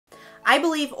I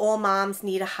believe all moms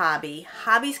need a hobby.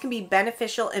 Hobbies can be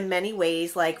beneficial in many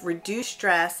ways, like reduce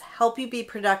stress, help you be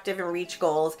productive and reach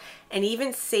goals, and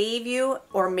even save you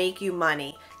or make you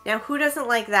money. Now, who doesn't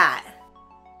like that?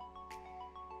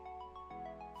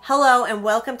 Hello and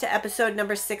welcome to episode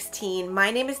number 16.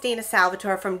 My name is Dana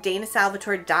Salvatore from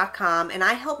danasalvatore.com, and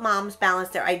I help moms balance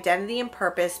their identity and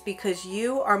purpose because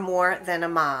you are more than a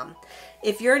mom.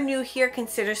 If you're new here,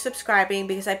 consider subscribing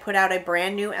because I put out a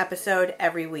brand new episode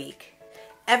every week.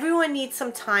 Everyone needs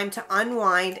some time to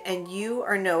unwind, and you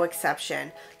are no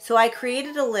exception. So I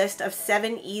created a list of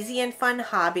 7 easy and fun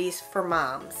hobbies for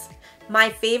moms. My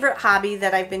favorite hobby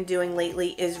that I've been doing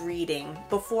lately is reading.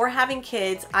 Before having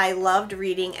kids, I loved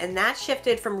reading, and that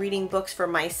shifted from reading books for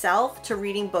myself to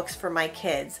reading books for my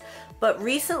kids. But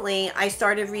recently, I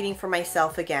started reading for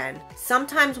myself again.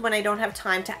 Sometimes when I don't have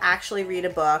time to actually read a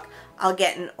book, I'll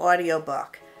get an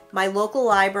audiobook. My local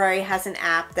library has an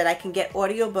app that I can get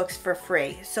audiobooks for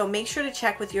free, so make sure to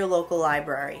check with your local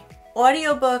library.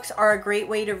 Audiobooks are a great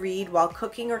way to read while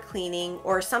cooking or cleaning,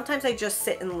 or sometimes I just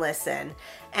sit and listen.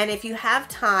 And if you have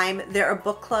time, there are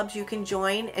book clubs you can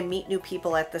join and meet new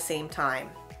people at the same time.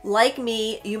 Like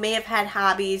me, you may have had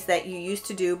hobbies that you used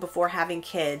to do before having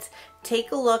kids.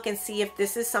 Take a look and see if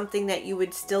this is something that you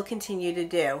would still continue to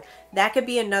do. That could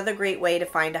be another great way to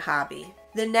find a hobby.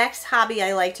 The next hobby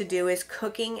I like to do is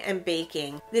cooking and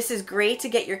baking. This is great to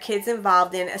get your kids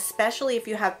involved in, especially if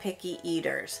you have picky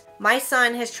eaters. My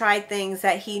son has tried things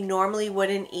that he normally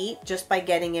wouldn't eat just by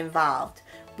getting involved.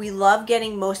 We love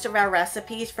getting most of our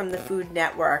recipes from the Food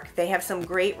Network. They have some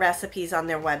great recipes on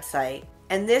their website.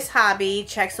 And this hobby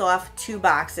checks off 2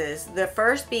 boxes. The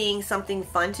first being something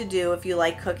fun to do if you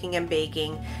like cooking and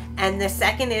baking. And the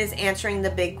second is answering the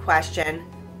big question,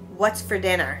 what's for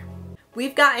dinner?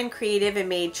 We've gotten creative and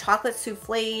made chocolate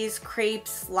souffles,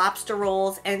 crepes, lobster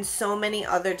rolls, and so many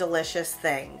other delicious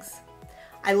things.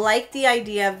 I like the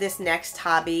idea of this next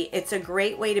hobby. It's a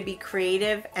great way to be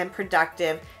creative and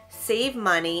productive, save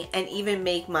money, and even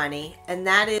make money, and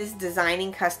that is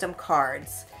designing custom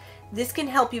cards. This can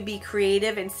help you be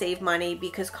creative and save money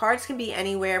because cards can be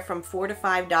anywhere from $4 to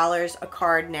 $5 a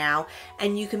card now,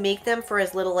 and you can make them for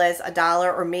as little as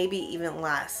 $1 or maybe even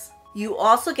less. You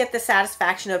also get the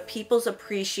satisfaction of people's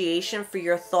appreciation for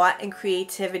your thought and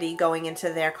creativity going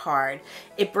into their card.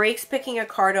 It breaks picking a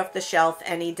card off the shelf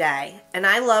any day, and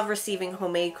I love receiving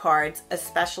homemade cards,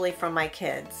 especially from my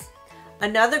kids.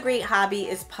 Another great hobby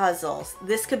is puzzles.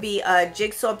 This could be a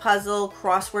jigsaw puzzle,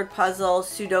 crossword puzzle,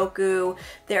 Sudoku.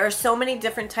 There are so many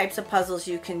different types of puzzles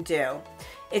you can do.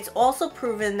 It's also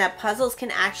proven that puzzles can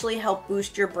actually help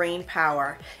boost your brain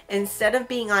power. Instead of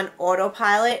being on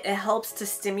autopilot, it helps to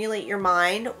stimulate your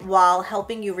mind while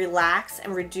helping you relax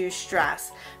and reduce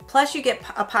stress. Plus, you get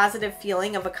a positive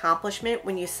feeling of accomplishment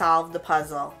when you solve the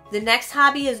puzzle. The next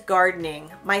hobby is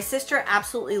gardening. My sister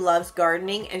absolutely loves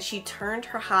gardening, and she turned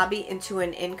her hobby into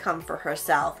an income for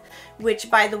herself,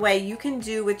 which, by the way, you can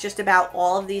do with just about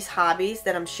all of these hobbies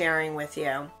that I'm sharing with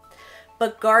you.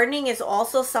 But gardening is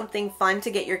also something fun to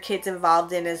get your kids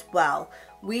involved in as well.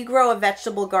 We grow a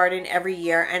vegetable garden every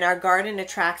year, and our garden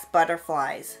attracts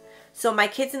butterflies. So my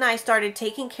kids and I started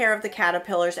taking care of the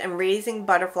caterpillars and raising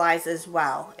butterflies as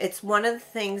well. It's one of the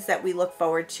things that we look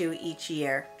forward to each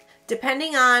year.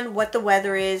 Depending on what the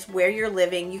weather is, where you're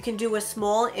living, you can do a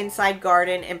small inside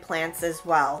garden and plants as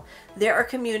well. There are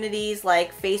communities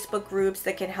like Facebook groups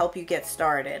that can help you get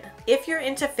started. If you're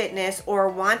into fitness or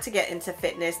want to get into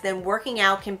fitness, then working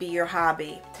out can be your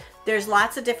hobby. There's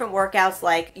lots of different workouts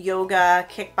like yoga,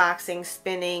 kickboxing,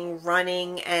 spinning,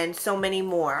 running, and so many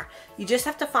more. You just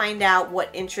have to find out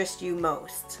what interests you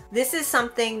most. This is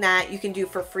something that you can do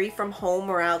for free from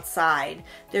home or outside.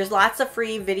 There's lots of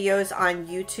free videos on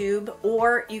YouTube,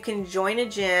 or you can join a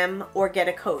gym or get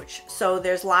a coach. So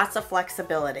there's lots of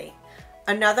flexibility.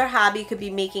 Another hobby could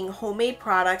be making homemade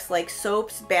products like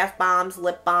soaps, bath bombs,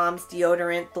 lip balms,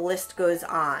 deodorant, the list goes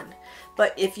on.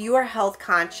 But if you are health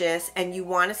conscious and you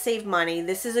want to save money,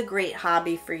 this is a great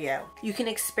hobby for you. You can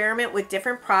experiment with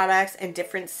different products and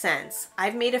different scents.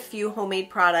 I've made a few homemade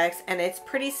products and it's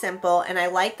pretty simple, and I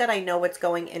like that I know what's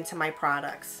going into my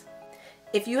products.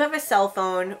 If you have a cell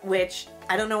phone, which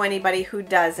I don't know anybody who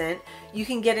doesn't, you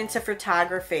can get into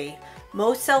photography.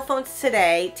 Most cell phones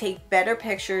today take better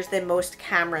pictures than most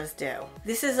cameras do.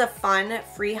 This is a fun,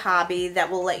 free hobby that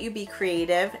will let you be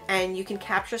creative, and you can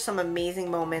capture some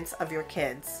amazing moments of your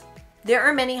kids. There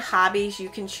are many hobbies you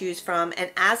can choose from,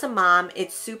 and as a mom,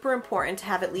 it's super important to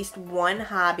have at least one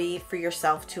hobby for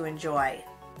yourself to enjoy.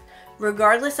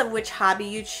 Regardless of which hobby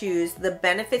you choose, the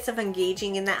benefits of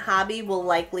engaging in that hobby will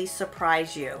likely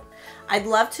surprise you. I'd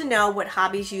love to know what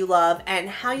hobbies you love and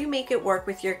how you make it work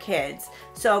with your kids,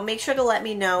 so make sure to let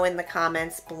me know in the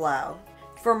comments below.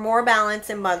 For more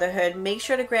balance in motherhood, make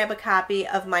sure to grab a copy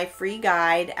of my free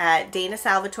guide at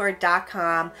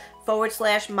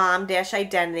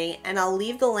danasalvatore.com/mom-identity, and I'll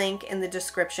leave the link in the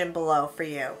description below for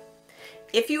you.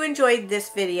 If you enjoyed this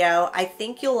video, I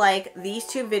think you'll like these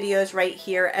two videos right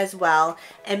here as well,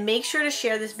 and make sure to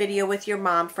share this video with your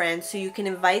mom friends so you can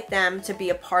invite them to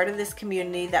be a part of this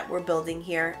community that we're building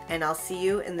here, and I'll see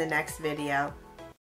you in the next video.